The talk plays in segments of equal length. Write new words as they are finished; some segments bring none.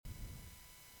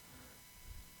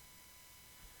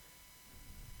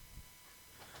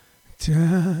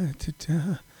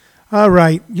Da-da-da-da. All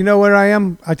right. You know where I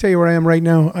am? I'll tell you where I am right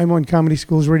now. I'm on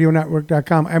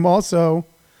ComedySchoolsRadioNetwork.com. I'm also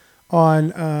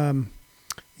on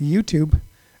YouTube.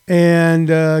 And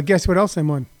guess what else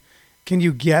I'm on? Can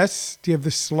you guess? Do you have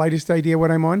the slightest idea what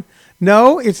I'm on?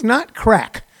 No, it's not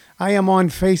crack. I am on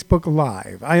Facebook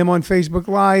Live. I am on Facebook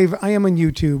Live. I am on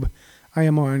YouTube. I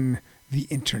am on the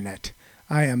internet.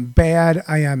 I am bad.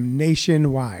 I am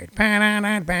nationwide.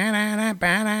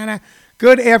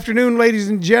 Good afternoon, ladies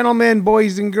and gentlemen,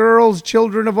 boys and girls,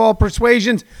 children of all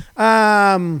persuasions.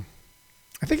 I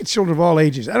think it's children of all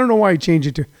ages. I don't know why I changed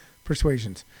it to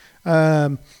persuasions.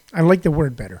 I like the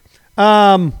word better.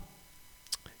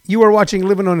 You are watching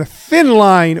Living on a Thin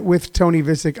Line with Tony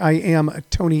Visick. I am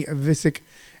Tony Visick,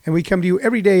 and we come to you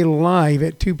every day live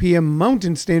at 2 p.m.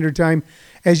 Mountain Standard Time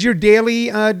as your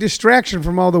daily distraction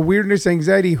from all the weirdness,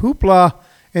 anxiety, hoopla,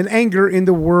 and anger in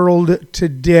the world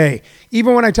today.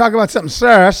 Even when I talk about something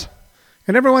serious,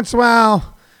 and every once in a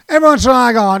while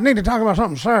I go, I need to talk about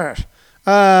something serious.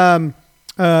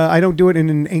 I don't do it in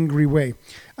an angry way.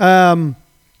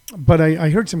 But I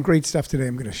heard some great stuff today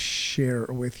I'm going to share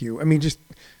with you. I mean, just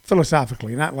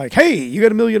philosophically, not like, hey, you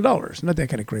got $1 million. Not that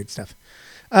kind of great stuff.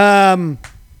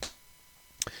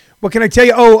 What can I tell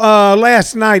you?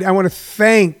 Last night I want to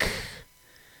thank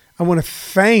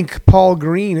Paul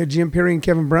Green and Jim Perry and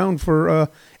Kevin Brown for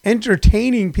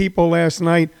entertaining people last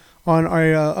night on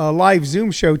our live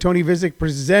Zoom show, Tony Visick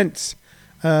Presents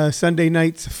Sunday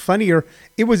Nights Funnier.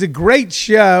 It was a great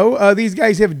show. These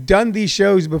guys have done these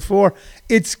shows before.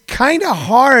 It's kind of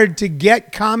hard to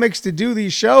get comics to do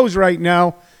these shows right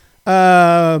now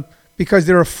because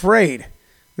they're afraid.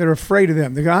 They're afraid of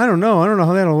them. They go, I don't know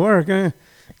how that'll work.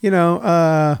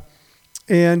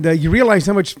 And you realize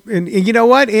how much, and you know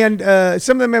what? And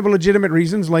some of them have legitimate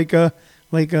reasons, like I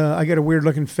got a weird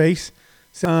looking face.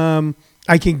 So,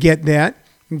 I can get that.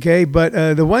 Okay.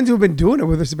 But the ones who've been doing it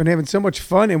with us have been having so much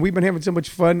fun, and we've been having so much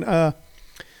fun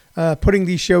putting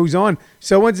these shows on.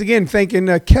 So once again, thanking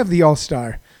Kev the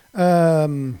All-Star,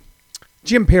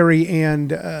 Jim Perry,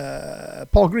 and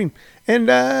Paul Green.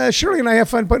 And Shirley and I have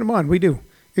fun putting them on. We do.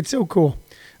 It's so cool.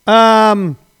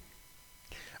 I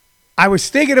was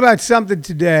thinking about something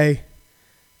today,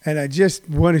 and I just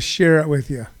want to share it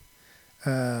with you.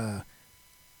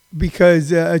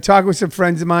 Because I talk with some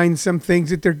friends of mine, some things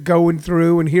that they're going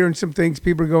through, and hearing some things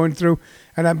people are going through.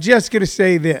 And I'm just going to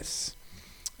say this.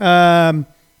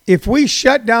 If we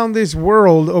shut down this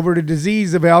world over the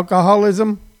disease of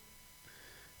alcoholism,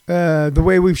 the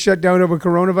way we've shut down over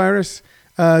coronavirus,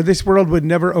 this world would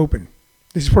never open.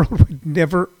 This world would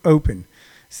never open.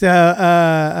 So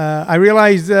I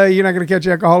realize you're not going to catch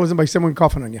alcoholism by someone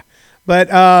coughing on you. But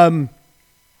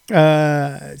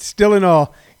still in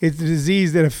all, it's a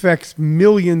disease that affects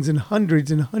millions and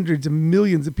hundreds of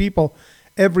millions of people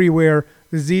everywhere.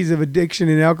 The disease of addiction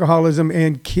and alcoholism,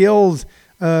 and kills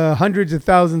hundreds of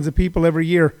thousands of people every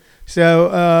year.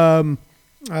 So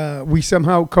we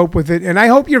somehow cope with it. And I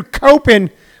hope you're coping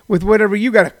with whatever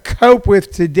you got to cope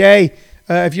with today.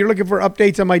 If you're looking for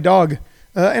updates on my dog,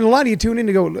 and a lot of you tune in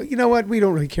to go, you know what? We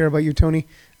don't really care about you, Tony.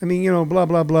 I mean, blah,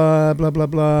 blah, blah, blah, blah,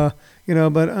 blah,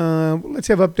 but let's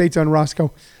have updates on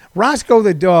Roscoe. Roscoe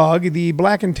the dog, the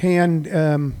black and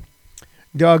tan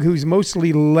dog who's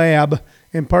mostly lab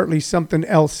and partly something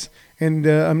else. And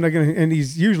and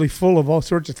he's usually full of all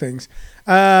sorts of things.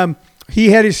 He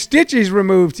had his stitches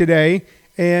removed today,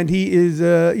 and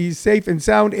he's safe and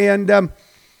sound. And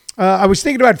I was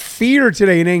thinking about fear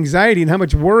today and anxiety and how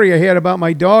much worry I had about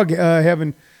my dog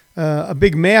having a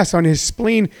big mass on his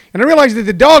spleen. And I realized that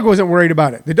the dog wasn't worried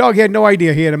about it. The dog had no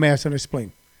idea he had a mass on his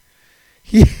spleen.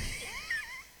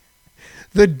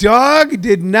 The dog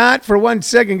did not for 1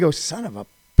 second go, son of a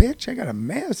bitch, I got a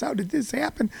mass. How did this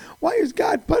happen? Why is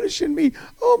God punishing me?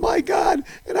 Oh, my God.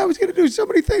 And I was going to do so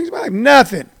many things in my life.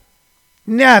 Nothing.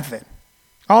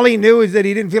 All he knew is that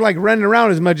he didn't feel like running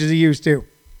around as much as he used to.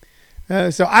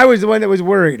 So I was the one that was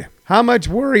worried. How much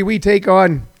worry we take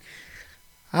on,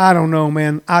 I don't know,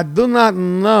 man. I do not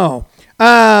know.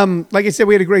 Like I said,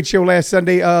 we had a great show last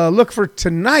Sunday. Look for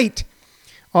tonight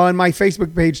on my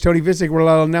Facebook page, Tony Visick, where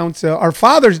I'll announce our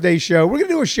Father's Day show. We're going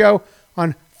to do a show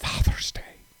on Father's Day.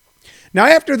 Now,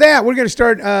 after that, we're going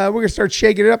to start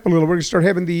shaking it up a little. We're going to start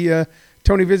having the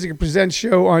Tony Visick Presents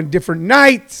show on different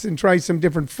nights and try some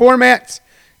different formats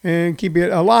and keep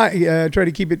it alive. Try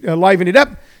to keep it liven it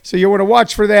up. So you want to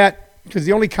watch for that, because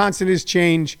the only constant is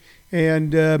change,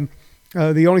 and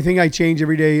the only thing I change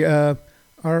every day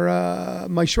are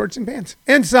my shorts and pants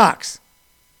and socks.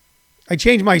 I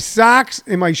change my socks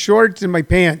and my shorts and my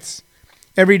pants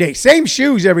every day. Same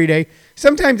shoes every day.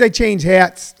 Sometimes I change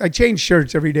hats. I change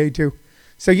shirts every day too.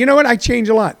 So you know what? I change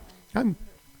a lot. I'm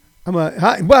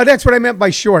well, that's what I meant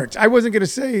by shorts. I wasn't going to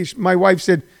say, my wife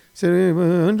said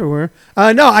underwear.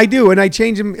 No, I do. And I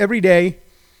change them every day.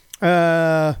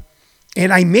 And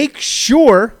I make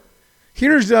sure,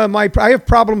 here's I have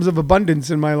problems of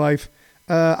abundance in my life.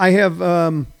 I have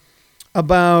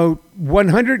about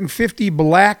 150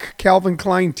 black Calvin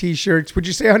Klein t-shirts. Would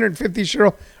you say 150,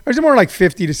 Cheryl? Or is it more like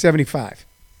 50 to 75?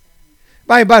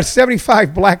 By about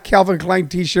 75 black Calvin Klein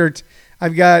t-shirts.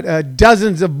 I've got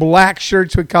dozens of black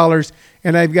shirts with collars,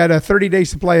 and I've got a 30-day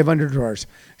supply of underdrawers.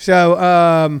 So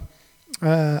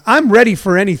I'm ready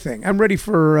for anything. I'm ready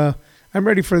for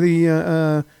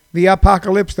the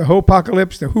apocalypse, the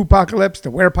hopocalypse, the who-pocalypse, the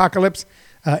where-pocalypse,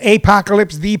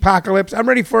 apocalypse, the apocalypse. I'm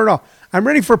ready for it all. I'm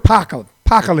ready for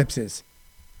apocalypses.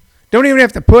 Don't even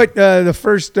have to put the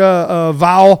first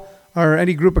vowel or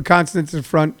any group of consonants in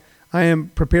front. I am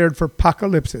prepared for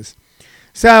apocalypses.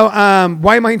 So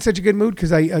why am I in such a good mood?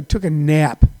 Because I took a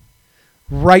nap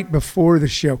right before the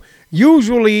show.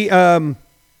 Usually, and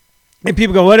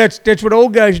people go, well, that's what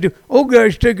old guys do. Old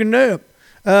guys take a nap.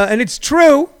 And it's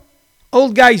true.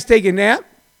 Old guys take a nap.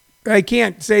 I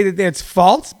can't say that that's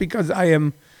false because I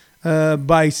am,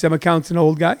 by some accounts, an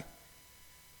old guy.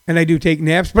 And I do take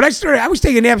naps. But I was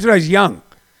taking naps when I was young.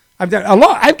 I've done a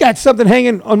lot. I've got something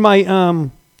hanging on my,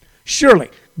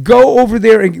 Shirley. Go over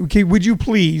there and, okay, would you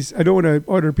please, I don't want to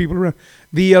order people around,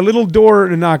 the little door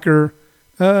knocker,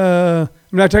 I'm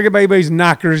not talking about anybody's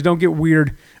knockers, don't get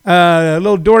weird, a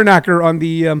little door knocker on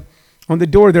the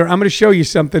door there. I'm going to show you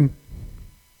something.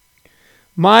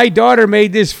 My daughter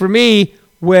made this for me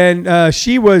when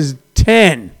she was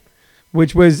 10,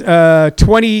 which was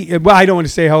 20, well, I don't want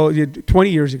to say how, 20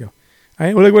 years ago. All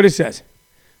right, well, look what it says.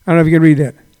 I don't know if you can read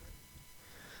that.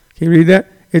 Can you read that?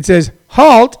 It says,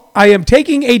 halt, I am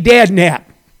taking a dad nap.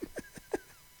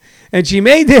 And she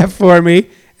made that for me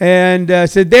and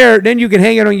said, there, then you can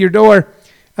hang it on your door.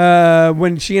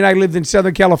 When she and I lived in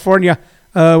Southern California,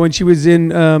 when she was in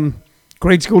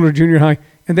grade school or junior high.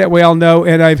 And that way I'll know.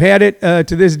 And I've had it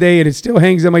to this day, and it still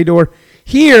hangs on my door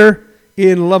here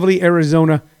in lovely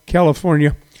Arizona,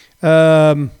 California.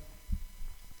 I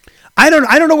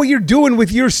don't know what you're doing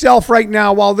with yourself right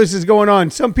now while this is going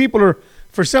on.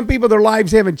 For some people, their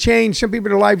lives haven't changed. Some people,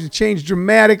 their lives have changed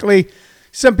dramatically.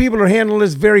 Some people are handling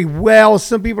this very well.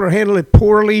 Some people are handling it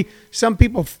poorly. Some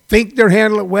people think they're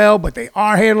handling it well, but they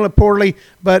are handling it poorly.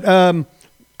 But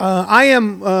I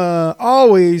am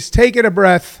always taking a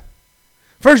breath.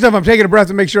 First off, I'm taking a breath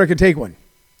to make sure I can take one.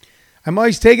 I'm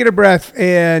always taking a breath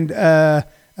and not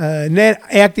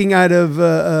acting out of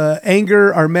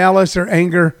anger or malice or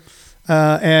anger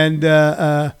and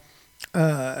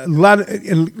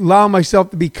allow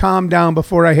myself to be calmed down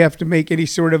before I have to make any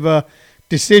sort of a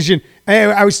decision.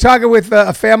 I was talking with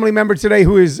a family member today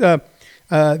who is,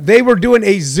 they were doing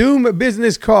a Zoom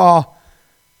business call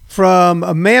from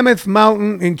a Mammoth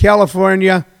Mountain in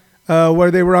California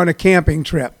where they were on a camping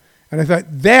trip. And I thought,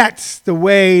 that's the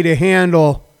way to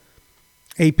handle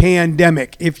a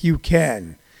pandemic if you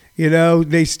can. You know,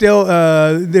 they still,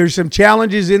 there's some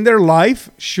challenges in their life,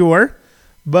 sure.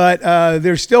 But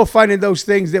they're still finding those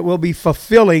things that will be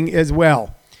fulfilling as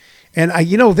well. And,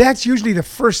 that's usually the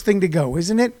first thing to go,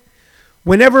 isn't it?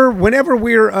 Whenever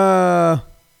we're,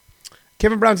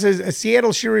 Kevin Brown says,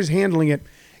 Seattle sure is handling it.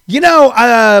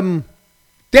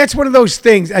 That's one of those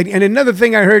things. And another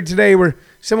thing I heard today where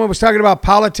someone was talking about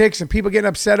politics and people getting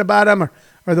upset about them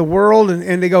or the world.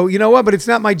 And they go, you know what, but it's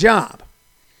not my job.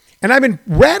 And I've been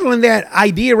rattling that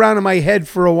idea around in my head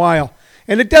for a while.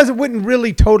 And it wouldn't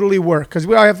really totally work because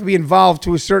we all have to be involved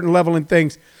to a certain level in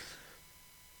things.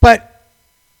 But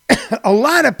a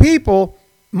lot of people,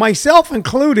 myself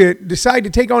included, decide to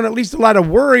take on at least a lot of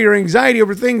worry or anxiety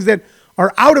over things that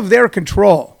are out of their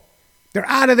control. They're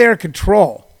out of their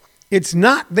control. It's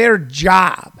not their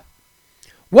job.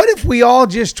 What if we all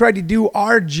just tried to do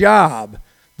our job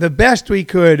the best we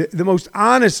could, the most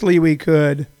honestly we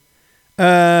could,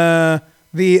 the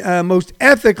most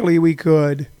ethically we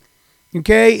could?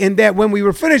 Okay, and that when we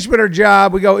were finished with our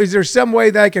job, we go, is there some way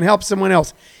that I can help someone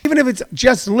else? Even if it's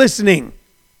just listening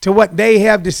to what they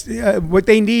have to, what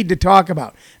they need to talk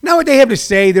about. Not what they have to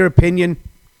say, their opinion.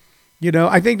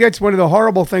 I think that's one of the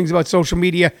horrible things about social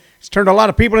media. It's turned a lot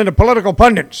of people into political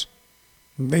pundits.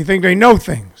 They think they know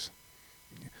things.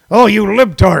 Oh, you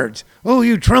libtards. Oh,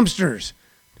 you Trumpsters.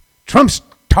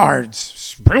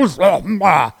 Trumpstards.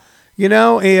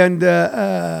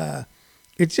 And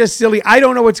it's just silly. I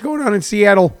don't know what's going on in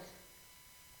Seattle.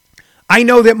 I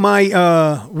know that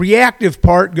my reactive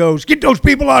part goes, get those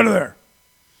people out of there.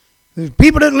 There's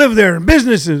people that live there and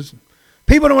businesses.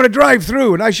 People don't want to drive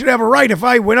through, and I should have a right if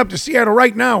I went up to Seattle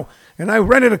right now and I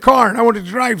rented a car and I wanted to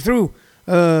drive through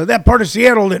that part of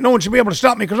Seattle that no one should be able to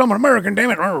stop me because I'm an American,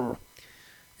 damn it.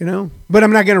 You know, but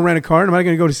I'm not going to rent a car. I'm not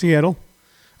going to go to Seattle.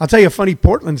 I'll tell you a funny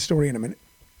Portland story in a minute.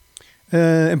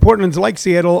 And Portland's like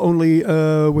Seattle, only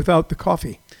without the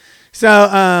coffee.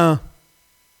 So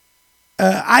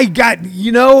I got,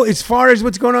 as far as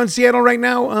what's going on in Seattle right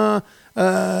now,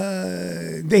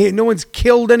 no one's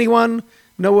killed anyone.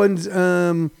 No one's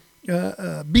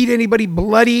beat anybody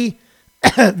bloody.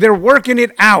 They're working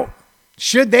it out.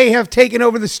 Should they have taken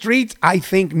over the streets? I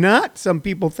think not. Some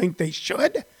people think they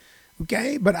should.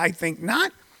 Okay, but I think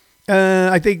not.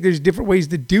 I think there's different ways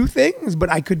to do things,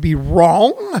 but I could be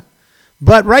wrong.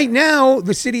 But right now,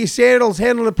 the city of Seattle's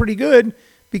handling it pretty good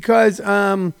because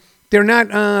they're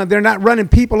not running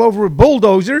people over with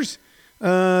bulldozers.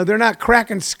 They're not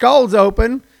cracking skulls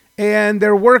open, and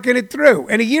they're working it through.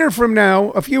 And a year from now,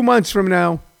 a few months from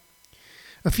now,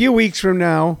 a few weeks from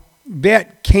now,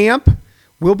 that camp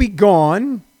will be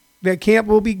gone. That camp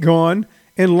will be gone,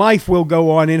 and life will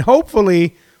go on. And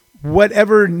hopefully,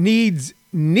 whatever need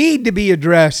to be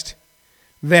addressed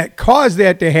that caused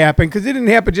that to happen, because it didn't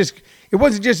happen it's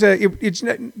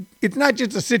not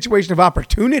just a situation of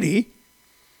opportunity.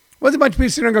 Wasn't a bunch of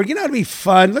people sitting there going, it'd be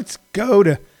fun. Let's go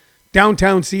to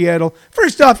downtown Seattle.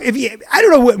 First off, I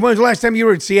don't know when was the last time you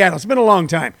were in Seattle. It's been a long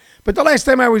time. But the last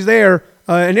time I was there,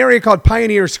 an area called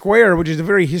Pioneer Square, which is a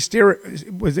very historic,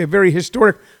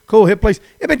 cool, hip place,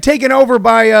 it had been taken over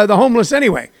by the homeless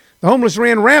anyway. The homeless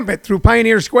ran rampant through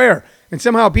Pioneer Square, and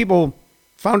somehow people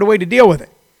found a way to deal with it.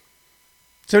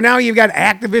 So now you've got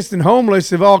activists and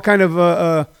homeless have all kind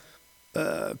of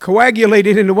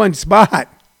coagulated into one spot.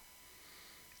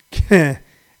 And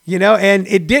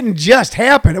it didn't just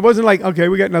happen. It wasn't like, okay,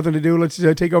 we got nothing to do. Let's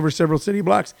take over several city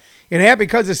blocks. It happened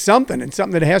because of something, and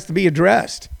something that has to be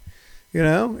addressed.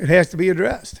 It has to be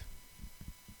addressed.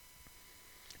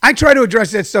 I try to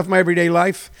address that stuff in my everyday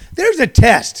life. There's a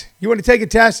test. You want to take a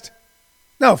test?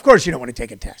 No, of course you don't want to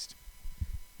take a test.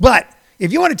 But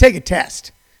if you want to take a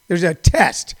test, there's a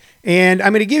test. And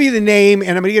I'm going to give you the name,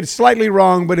 and I'm going to get it slightly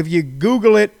wrong, but if you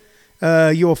Google it,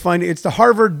 you will find it. It's the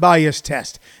Harvard Bias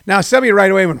Test. Now, some of you right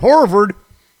away went, Harvard,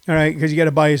 all right, because you got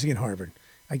a bias against Harvard.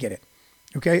 I get it.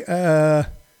 Okay.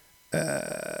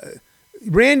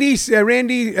 Randy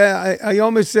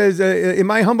Ioma says, in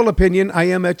my humble opinion,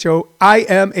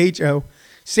 IMHO,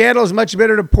 Seattle is much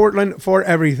better than Portland for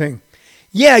everything.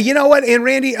 Yeah, you know what? And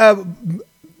Randy,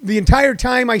 the entire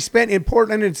time I spent in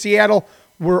Portland and Seattle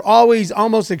were always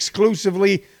almost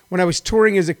exclusively when I was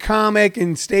touring as a comic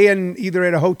and staying either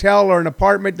at a hotel or an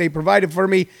apartment they provided for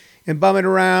me and bumming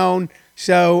around.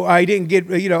 So I didn't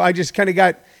get, I just kind of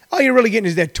got, all you're really getting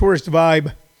is that tourist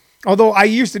vibe. Although I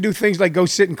used to do things like go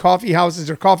sit in coffee houses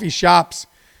or coffee shops.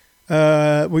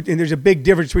 And there's a big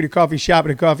difference between a coffee shop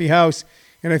and a coffee house.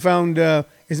 And I found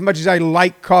as much as I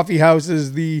like coffee houses,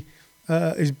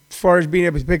 as far as being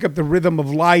able to pick up the rhythm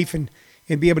of life and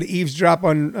be able to eavesdrop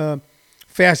on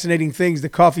fascinating things, the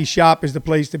coffee shop is the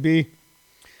place to be.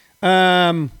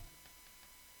 What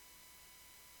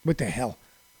the hell?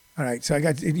 All right, so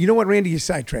you know what, Randy, you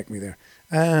sidetracked me there.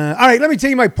 All right, let me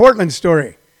tell you my Portland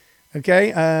story,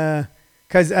 okay?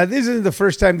 Because this isn't the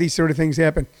first time these sort of things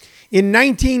happen. In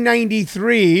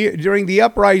 1993, during the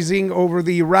uprising over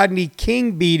the Rodney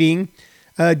King beating,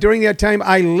 during that time,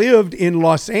 I lived in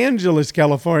Los Angeles,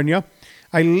 California.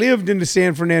 I lived in the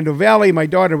San Fernando Valley. My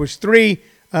daughter was 3.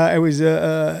 I was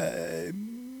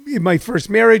in my first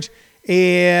marriage,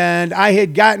 and I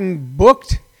had gotten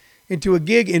booked into a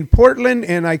gig in Portland,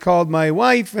 and I called my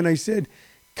wife, and I said,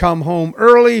 come home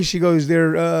early. She goes,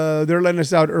 they're letting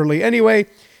us out early anyway.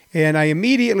 And I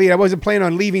wasn't planning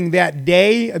on leaving that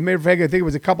day. As a matter of fact, I think it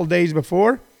was a couple days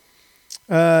before.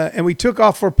 And we took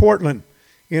off for Portland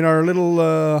in our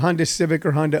little Honda Civic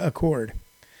or Honda Accord.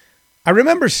 I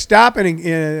remember stopping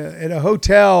at a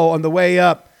hotel on the way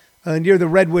up near the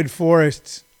Redwood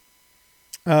Forests.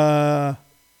 I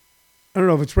don't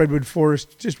know if it's Redwood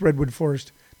Forest, just Redwood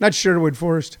Forest. Not Sherwood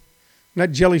Forest, not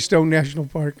Jellystone National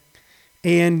Park.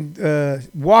 And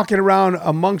walking around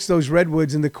amongst those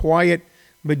redwoods in the quiet,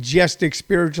 majestic,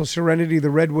 spiritual serenity of the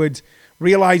redwoods,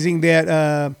 realizing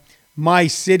that my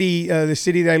city, the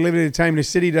city that I lived in at the time, the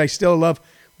city that I still love,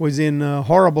 was in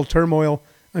horrible turmoil.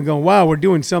 I'm going, wow, we're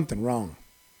doing something wrong.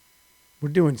 We're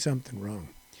doing something wrong.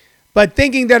 But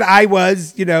thinking that I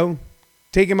was,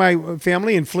 taking my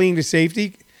family and fleeing to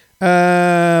safety.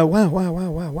 Wow.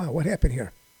 What happened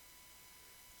here?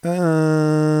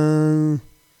 Trying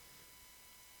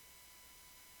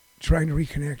to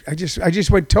reconnect. I just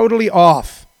went totally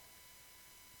off.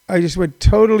 I'm going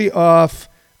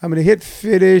to hit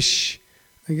finish.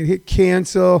 I'm going to hit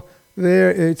cancel.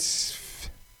 There, it's...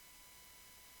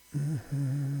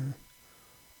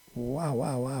 Wow,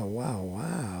 wow, wow, wow,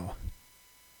 wow.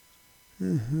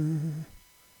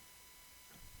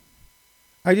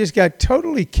 I just got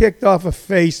totally kicked off of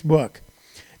Facebook.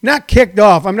 Not kicked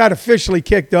off. I'm not officially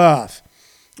kicked off.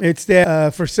 It's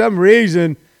that for some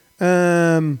reason,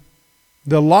 the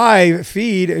live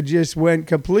feed just went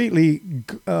completely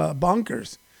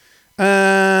bonkers.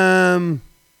 And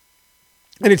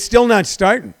it's still not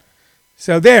starting.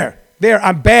 So there,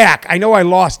 I'm back. I know I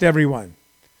lost everyone.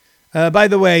 By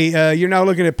the way, you're now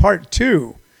looking at part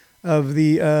 2 of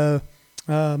the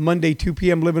Monday, 2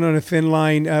 p.m. Living on a Thin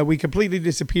Line. We completely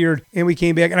disappeared, and we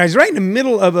came back. And I was right in the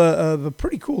middle of a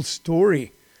pretty cool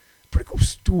story.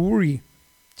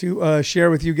 To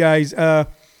share with you guys.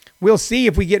 We'll see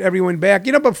if we get everyone back.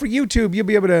 But for YouTube, you'll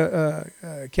be able to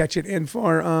catch it. And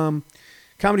for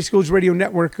Comedy Schools Radio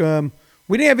Network,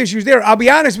 we didn't have issues there. I'll be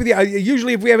honest with you.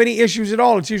 Usually if we have any issues at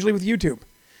all, it's usually with YouTube.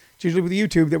 It's usually with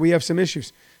YouTube that we have some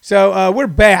issues. So we're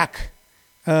back.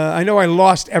 I know I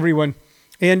lost everyone.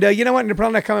 And you know what? They're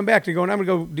probably not coming back. They're going, I'm going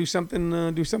to go do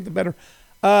something better.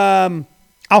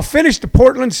 I'll finish the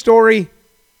Portland story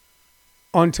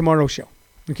on tomorrow's show.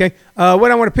 Okay.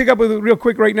 What I want to pick up with real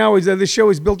quick right now is this show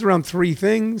is built around 3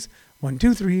 things. 1,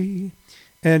 2, 3.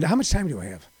 And how much time do I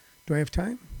have? Do I have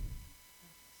time?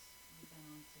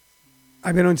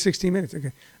 I've been on 16 minutes.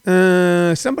 Okay.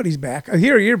 Somebody's back.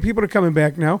 Here, people are coming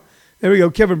back now. There we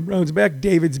go. Kevin Brown's back.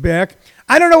 David's back.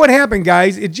 I don't know what happened,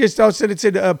 guys. It just all of a sudden it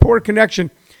said poor connection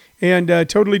and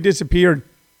totally disappeared.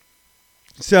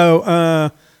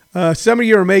 So some of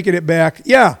you are making it back.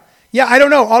 Yeah, I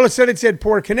don't know. All of a sudden it said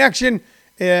poor connection,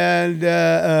 and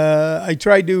I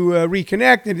tried to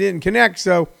reconnect and it didn't connect.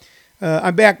 So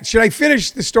I'm back. Should I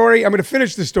finish the story? I'm going to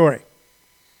finish the story.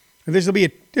 This will be a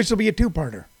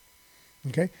 2-parter.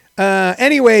 Okay.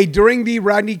 Anyway, during the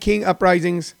Rodney King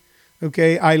uprisings,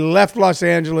 okay, I left Los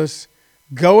Angeles,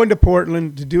 going to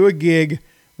Portland to do a gig.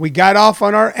 We got off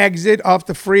on our exit off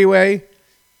the freeway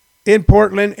in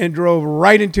Portland and drove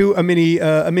right into a mini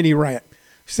riot.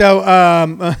 So,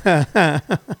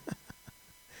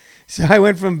 so I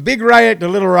went from big riot to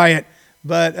little riot,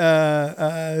 but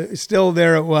still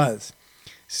there it was.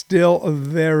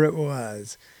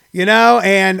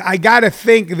 And I got to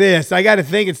think this. I got to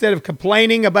think, instead of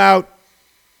complaining about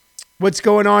what's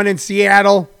going on in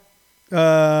Seattle,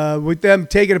 with them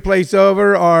taking a place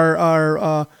over,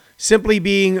 or simply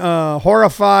being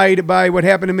horrified by what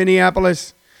happened in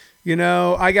Minneapolis,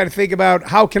 I got to think about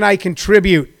how can I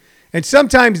contribute. And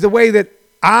sometimes the way that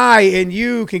I and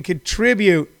you can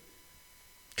contribute,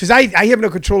 because I have no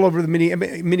control over the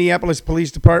Minneapolis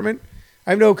Police Department.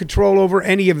 I have no control over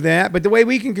any of that. But the way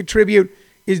we can contribute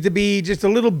is to be just a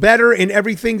little better in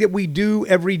everything that we do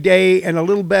every day, and a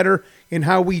little better in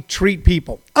how we treat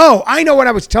people. Oh, I know what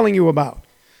I was telling you about.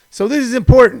 So this is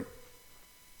important.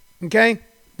 Okay?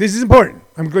 This is important.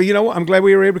 I'm glad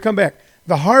we were able to come back.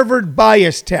 The Harvard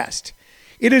Bias Test.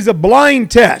 It is a blind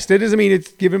test. It doesn't mean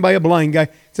it's given by a blind guy.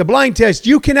 It's a blind test.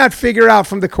 You cannot figure out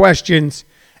from the questions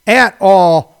at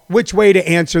all which way to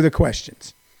answer the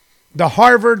questions. The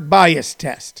Harvard Bias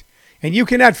Test. And you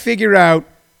cannot figure out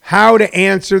how to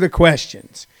answer the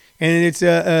questions. And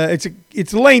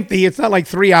it's lengthy. It's not like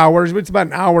 3 hours, but it's about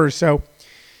an hour or so.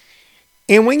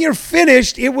 And when you're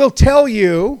finished, it will tell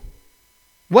you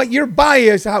what your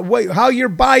bias, how your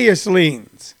bias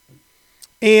leans.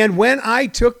 And when I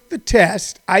took the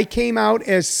test, I came out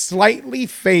as slightly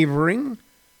favoring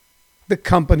the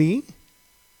company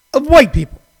of white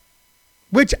people,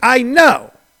 which I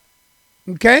know.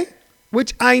 Okay?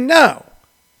 Which I know.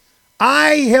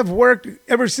 I have worked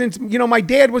ever since, my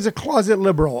dad was a closet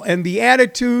liberal, and the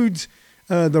attitudes,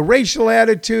 the racial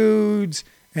attitudes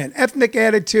and ethnic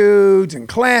attitudes and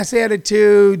class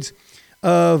attitudes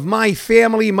of my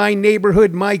family, my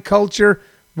neighborhood, my culture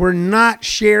were not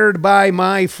shared by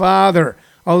my father.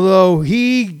 Although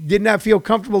he did not feel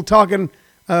comfortable talking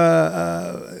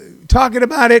about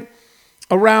it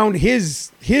around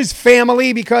his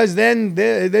family, because then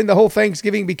the whole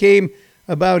Thanksgiving became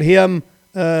about him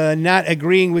not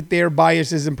agreeing with their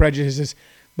biases and prejudices.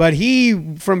 But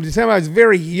he, from the time I was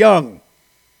very young,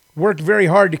 worked very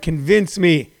hard to convince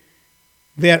me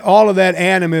that all of that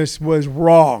animus was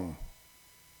wrong,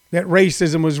 that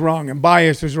racism was wrong, and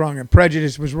bias was wrong, and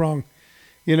prejudice was wrong,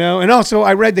 And also,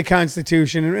 I read the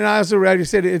Constitution, and I also read it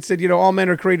said, all men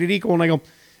are created equal, and I go,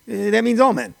 that means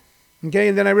all men, okay?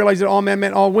 And then I realized that all men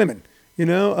meant all women,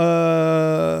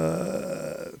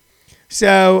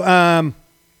 So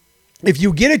if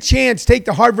you get a chance, take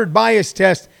the Harvard Bias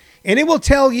Test, and it will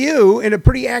tell you in a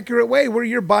pretty accurate way where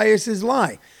your biases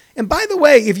lie. And by the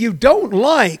way, if you don't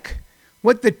like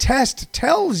what the test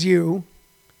tells you,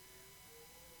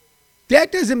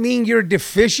 That doesn't mean you're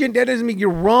deficient. That doesn't mean you're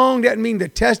wrong. That doesn't mean the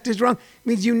test is wrong. It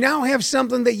means you now have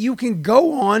something that you can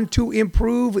go on to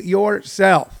improve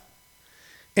yourself.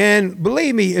 And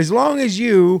believe me, as long as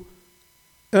you,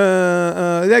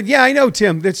 I know,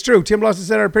 Tim. That's true. Tim Lawson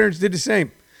said our parents did the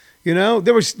same. You know,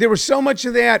 there was so much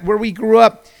of that where we grew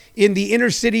up in the inner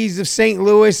cities of St.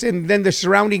 Louis and then the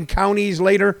surrounding counties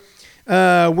later,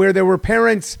 where there were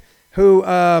parents who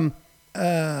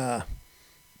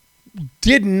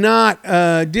did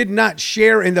not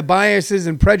share in the biases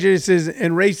and prejudices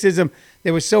and racism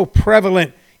that was so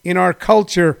prevalent in our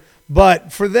culture.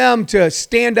 But for them to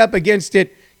stand up against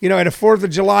it, you know, at a 4th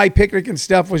of July picnic and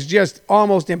stuff was just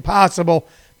almost impossible.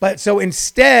 But so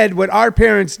instead, what our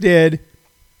parents did,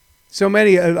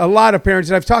 a lot of parents,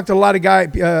 and I've talked to a lot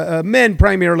of men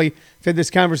primarily, I've had this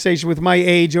conversation with my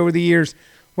age over the years.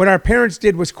 What our parents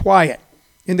did was quiet,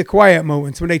 in the quiet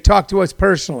moments, when they talked to us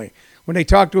personally, when they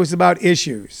talked to us about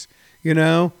issues, you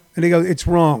know, and they go, it's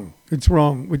wrong. It's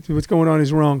wrong. What's going on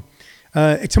is wrong.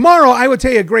 Tomorrow, I will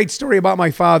tell you a great story about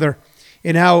my father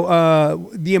and how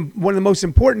one of the most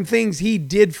important things he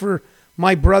did for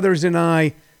my brothers and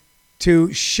I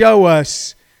to show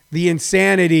us the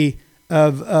insanity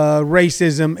of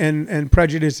racism and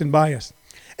prejudice and bias.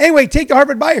 Anyway, take the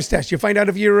Harvard bias test. You'll find out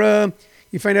if you're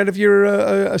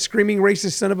a screaming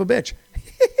racist son of a bitch.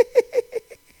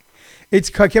 It's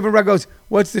Kevin Rudd goes,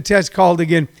 what's the test called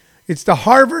again? It's the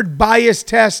Harvard bias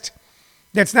test.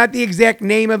 That's not the exact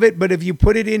name of it, but if you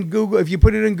put it in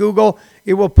Google,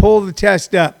 it will pull the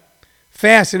test up.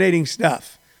 Fascinating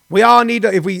stuff. We all need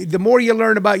to, the more you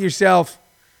learn about yourself,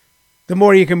 the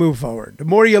more you can move forward. The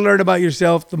more you learn about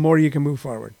yourself, the more you can move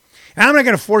forward. And I'm not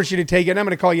going to force you to take it. I'm going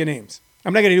to call you names.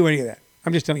 I'm not going to do any of that.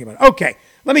 I'm just telling you about it. Okay,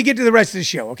 let me get to the rest of the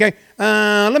show, okay?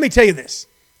 Let me tell you this.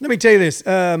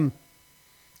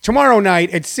 Tomorrow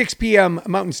night at 6 p.m.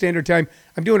 Mountain Standard Time,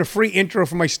 I'm doing a free intro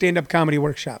for my stand-up comedy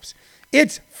workshops.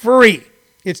 It's free.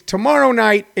 It's tomorrow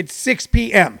night at 6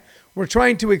 p.m. We're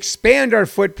trying to expand our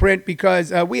footprint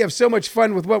because we have so much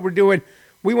fun with what we're doing.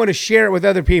 We want to share it with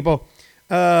other people,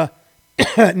 not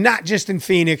just in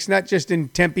Phoenix, not just in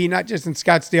Tempe, not just in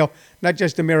Scottsdale, not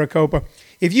just in Maricopa.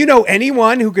 If you know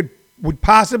anyone who would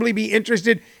possibly be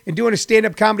interested in doing a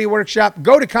stand-up comedy workshop,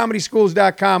 go to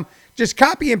comedyschools.com. Just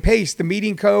copy and paste the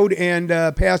meeting code and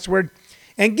password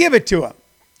and give it to them.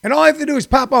 And all I have to do is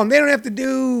pop on. They don't have to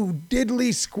do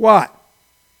diddly squat.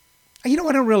 You know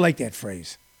what? I don't really like that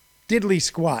phrase. Diddly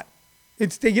squat.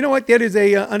 You know what? That is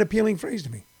a unappealing phrase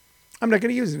to me. I'm not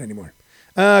going to use it anymore.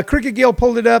 Cricket Gill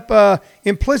pulled it up.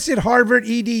 Implicit Harvard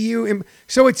EDU.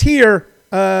 So it's here.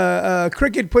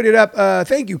 Cricket put it up.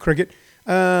 Thank you, Cricket.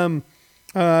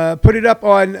 Put it up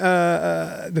on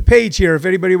the page here if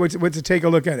anybody wants to take a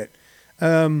look at it.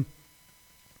 When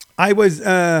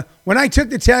I took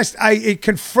the test, it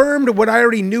confirmed what I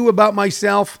already knew about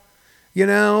myself, you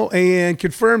know, and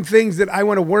confirmed things that I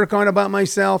want to work on about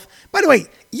myself. By the way,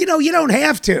 you know, you don't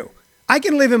have to. I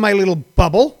can live in my little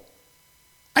bubble.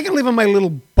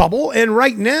 And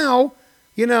right now,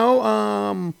 you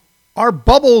know, our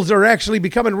bubbles are actually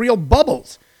becoming real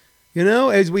bubbles, you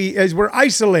know, as we're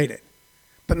isolated.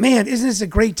 But man, isn't this a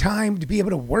great time to be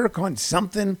able to work on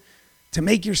something to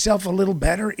make yourself a little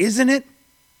better, isn't it?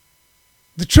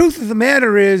 The truth of the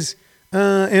matter is,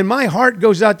 and my heart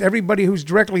goes out to everybody who's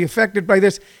directly affected by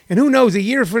this, and who knows, a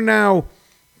year from now,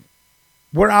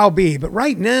 where I'll be. But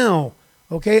right now,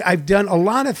 okay, I've done a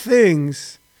lot of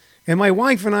things, and my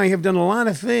wife and I have done a lot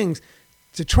of things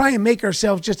to try and make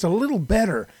ourselves just a little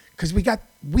better, because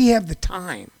we have the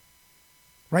time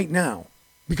right now,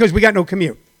 because we got no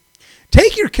commute.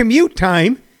 Take your commute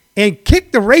time and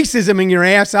kick the racism in your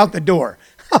ass out the door.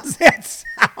 How's that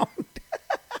sound?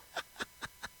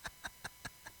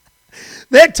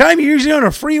 That time you're usually on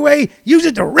a freeway, use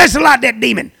it to wrestle out that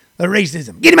demon, the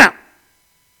racism. Get him out.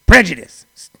 Prejudice.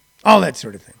 All that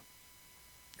sort of thing.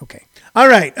 Okay. All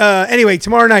right. Anyway,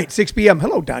 tomorrow night, 6 p.m.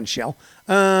 Hello, Don Shell.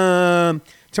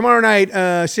 Tomorrow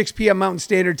night, 6 p.m. Mountain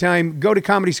Standard Time. Go to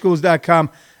comedyschools.com.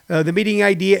 The meeting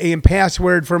ID and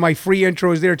password for my free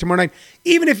intro is there tomorrow night.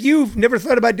 Even if you've never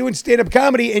thought about doing stand-up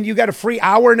comedy and you got a free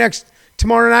hour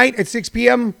tomorrow night at 6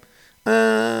 p.m.,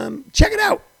 check it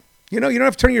out. You know, you don't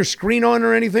have to turn your screen on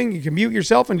or anything. You can mute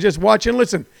yourself and just watch and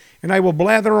listen. And I will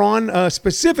blather on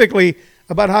specifically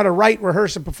about how to write,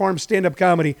 rehearse, and perform stand-up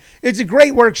comedy. It's a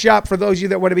great workshop for those of you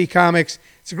that want to be comics.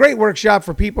 It's a great workshop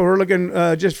for people who are looking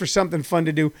just for something fun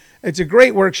to do. It's a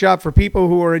great workshop for people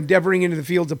who are endeavoring into the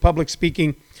fields of public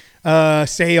speaking,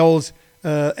 sales,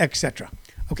 etc.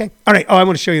 Okay? All right. Oh, I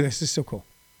want to show you this. This is so cool.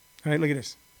 All right, look at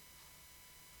this.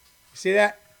 You see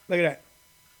that? Look at that.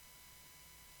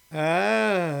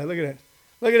 Look at that.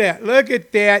 Look at that. Look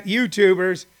at that,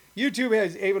 YouTubers. YouTube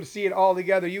is able to see it all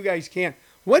together. You guys can't.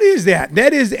 What is that?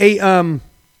 That is a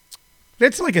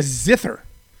that's like a zither.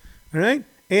 All right?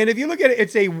 And if you look at it,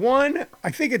 it's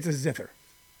I think it's a zither.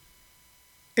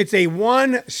 It's a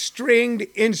one-stringed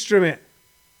instrument.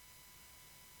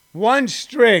 One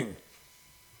string.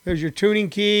 There's your tuning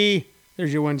key.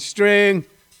 There's your one string.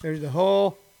 There's the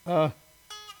whole. And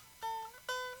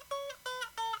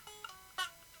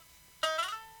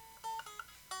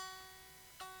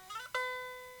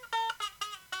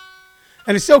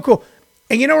it's so cool.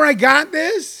 And you know where I got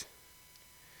this?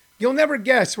 You'll never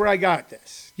guess where I got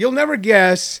this. You'll never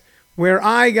guess where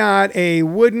I got a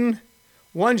wooden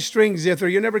one-string zither.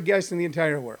 You'll never guess in the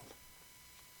entire world.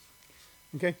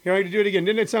 Okay, you ready to do it again?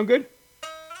 Didn't it sound good?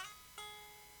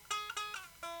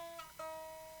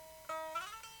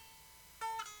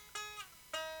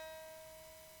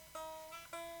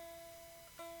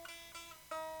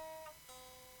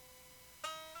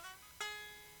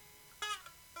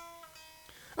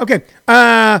 Okay,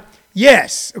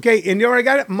 yes. Okay, and you know where I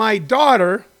got it? My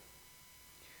daughter,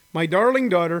 my darling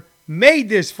daughter, made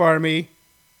this for me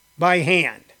by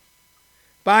hand.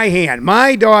 By hand.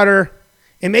 My daughter,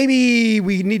 and maybe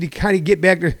we need to kind of get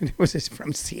back to, was this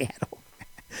from Seattle?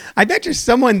 I bet you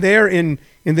someone there in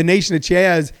the nation of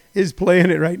Chaz is playing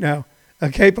it right now.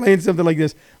 Okay, playing something like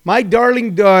this. My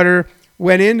darling daughter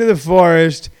went into the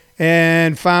forest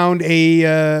and found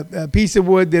a piece of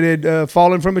wood that had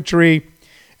fallen from a tree,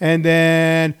 and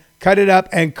then cut it up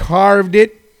and carved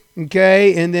it,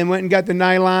 okay, and then went and got the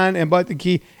nylon and bought the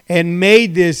key and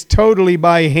made this totally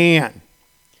by hand.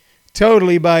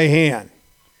 Totally by hand,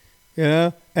 you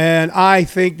know? And I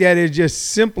think that is just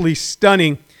simply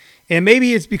stunning. And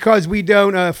maybe it's because we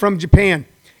don't, from Japan.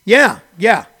 Yeah.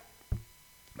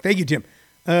 Thank you, Tim.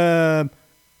 I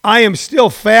am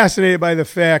still fascinated by the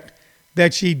fact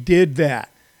that she did that.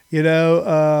 You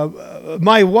know,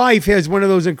 my wife has one of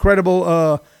those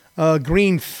incredible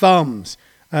green thumbs.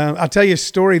 I'll tell you a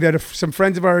story that some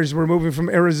friends of ours were moving from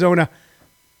Arizona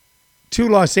to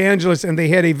Los Angeles, and they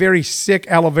had a very sick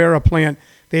aloe vera plant.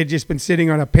 They had just been sitting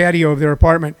on a patio of their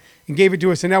apartment and gave it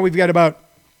to us. And now we've got about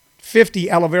 50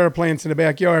 aloe vera plants in the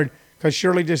backyard because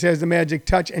Shirley just has the magic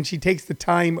touch, and she takes the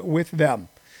time with them.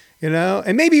 You know,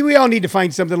 and maybe we all need to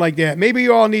find something like that. Maybe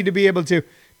you all need to be able to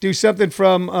do something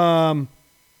from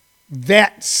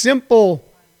that simple.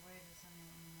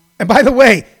 And by the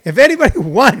way, if anybody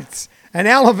wants an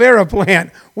aloe vera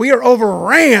plant, we are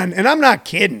overran, and I'm not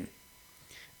kidding.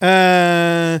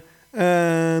 Let's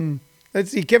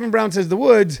see. Kevin Brown says the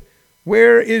woods.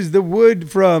 Where is the wood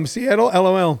from? Seattle?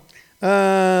 LOL.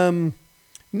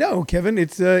 No, Kevin.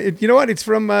 It's you know what? It's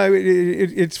from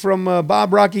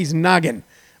Bob Rocky's noggin.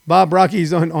 Bob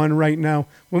Rocky's on right now.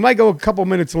 We might go a couple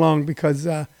minutes long because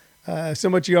so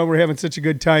much of y'all were having such a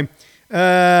good time.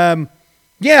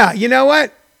 Yeah, you know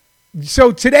what?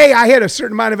 So today I had a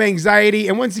certain amount of anxiety,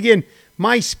 and once again,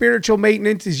 my spiritual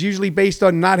maintenance is usually based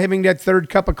on not having that third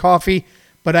cup of coffee,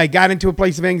 but I got into a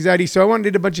place of anxiety, so I went and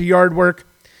did a bunch of yard work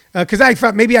because I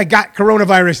thought maybe I got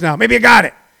coronavirus now. Maybe I got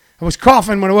it. I was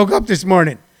coughing when I woke up this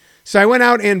morning. So I went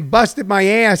out and busted my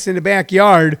ass in the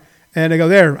backyard, and I go,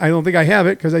 there, I don't think I have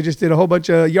it because I just did a whole bunch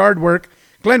of yard work.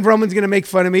 Glenn Vroman's going to make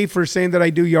fun of me for saying that I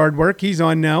do yard work. He's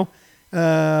on now.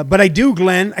 But I do,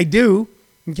 Glenn. I do,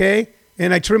 okay?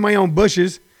 And I trim my own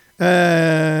bushes. One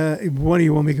of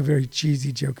you will make a very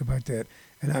cheesy joke about that,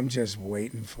 and I'm just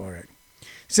waiting for it.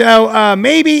 So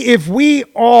maybe if we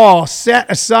all set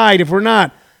aside, if we're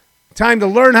not, time to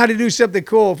learn how to do something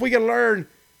cool. If we can learn,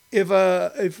 if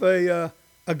a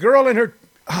girl in her,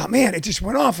 oh man, it just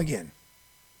went off again.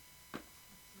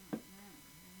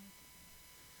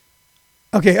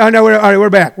 Okay, oh no, we're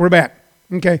back.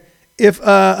 Okay, if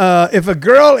a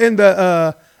girl in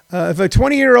the if a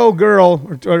 20-year-old girl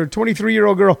or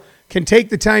 23-year-old girl can take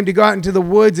the time to go out into the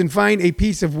woods and find a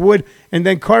piece of wood and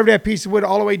then carve that piece of wood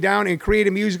all the way down and create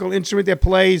a musical instrument that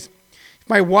plays. If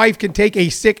my wife can take a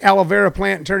sick aloe vera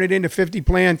plant and turn it into 50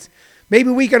 plants, maybe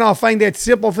we can all find that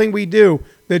simple thing we do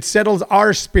that settles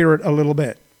our spirit a little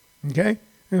bit. Okay?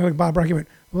 And like Bob Rocky went,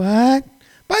 what?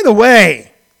 By the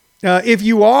way, if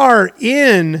you are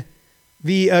in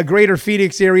the greater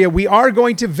Phoenix area, we are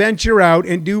going to venture out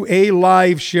and do a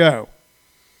live show.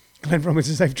 Glenn Vroman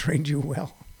says, I've trained you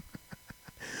well.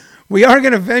 We are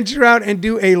going to venture out and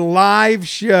do a live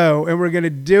show, and we're going to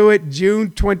do it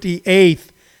June 28th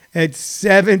at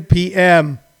 7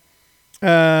 p.m.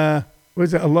 What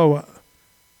is it? Aloha.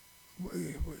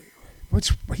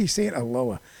 What are you saying?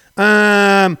 Aloha.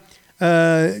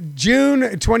 June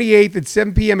 28th at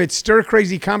 7 p.m. at Stir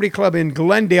Crazy Comedy Club in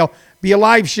Glendale. Be a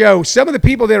live show. Some of the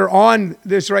people that are on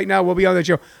this right now will be on the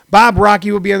show. Bob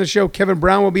Rocky will be on the show. Kevin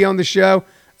Brown will be on the show.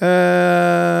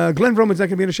 Glenn Vroman's not going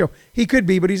to be on the show. He could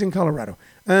be, but he's in Colorado.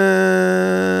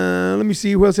 Let me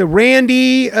see who else.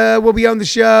 Randy will be on the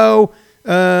show.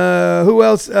 Who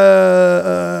else?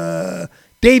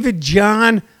 David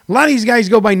John. A lot of these guys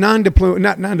go by not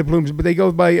non-diplomas, but they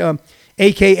go by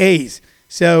AKAs.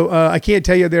 So I can't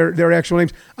tell you their actual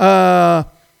names.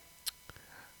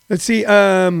 Let's see.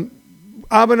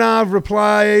 Abhinav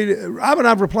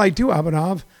replied to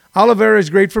Abhinav. Oliveira is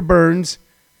great for burns.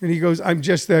 And he goes, I'm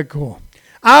just that cool.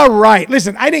 All right.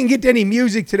 Listen, I didn't get to any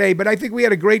music today, but I think we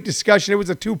had a great discussion. It was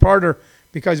a two-parter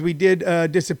because we did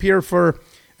disappear for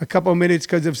a couple of minutes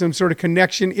because of some sort of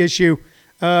connection issue.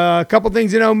 A couple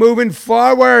things, moving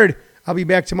forward. I'll be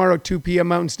back tomorrow at 2 p.m.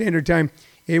 Mountain Standard Time.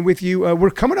 And with you, we're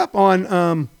coming up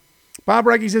on, Bob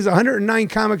Rocky says 109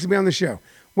 comics will be on the show.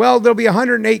 Well, there'll be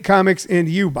 108 comics and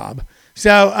you, Bob.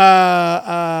 So,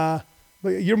 but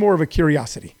you're more of a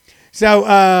curiosity. So,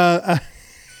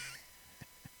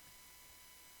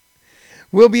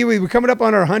 we're coming up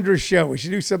on our 100th show. We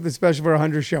should do something special for our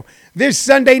 100th show this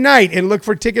Sunday night, and look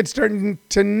for tickets starting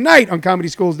tonight on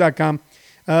ComedySchools.com.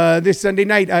 This Sunday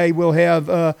night, I will have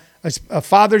a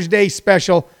Father's Day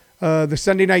special, the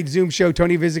Sunday night Zoom show,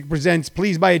 Tony Visick Presents.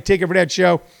 Please buy a ticket for that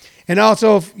show. And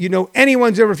also, if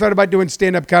anyone's ever thought about doing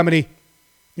stand-up comedy,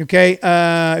 okay,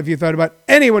 if you thought about,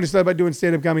 anyone who's thought about doing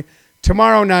stand-up comedy,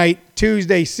 tomorrow night,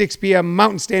 Tuesday, 6 p.m.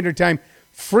 Mountain Standard Time,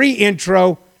 free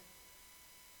intro,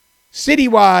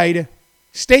 citywide,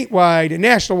 statewide,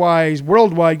 national-wise,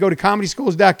 worldwide. Go to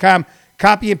ComedySchools.com,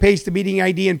 copy and paste the meeting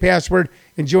ID and password,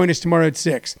 and join us tomorrow at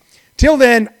 6. Till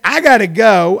then, I got to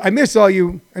go. I miss all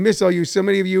you. So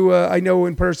many of you I know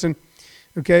in person.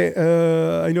 Okay,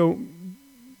 I know.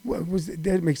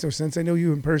 That makes no sense. I know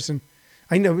you in person.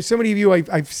 I know so many of you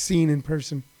I've seen in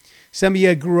person. Some of you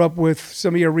I grew up with.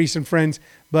 Some of you are recent friends.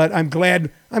 But I'm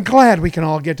glad we can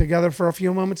all get together for a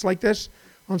few moments like this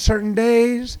on certain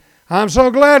days. I'm so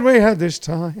glad we had this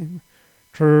time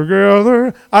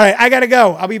together. All right, I got to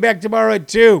go. I'll be back tomorrow at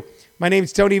 2. My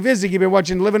name's Tony Visick. You've been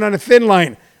watching Living on a Thin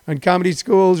Line on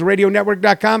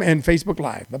ComedySchoolsRadioNetwork.com and Facebook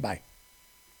Live. Bye-bye.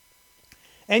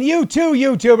 And you too,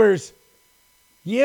 YouTubers.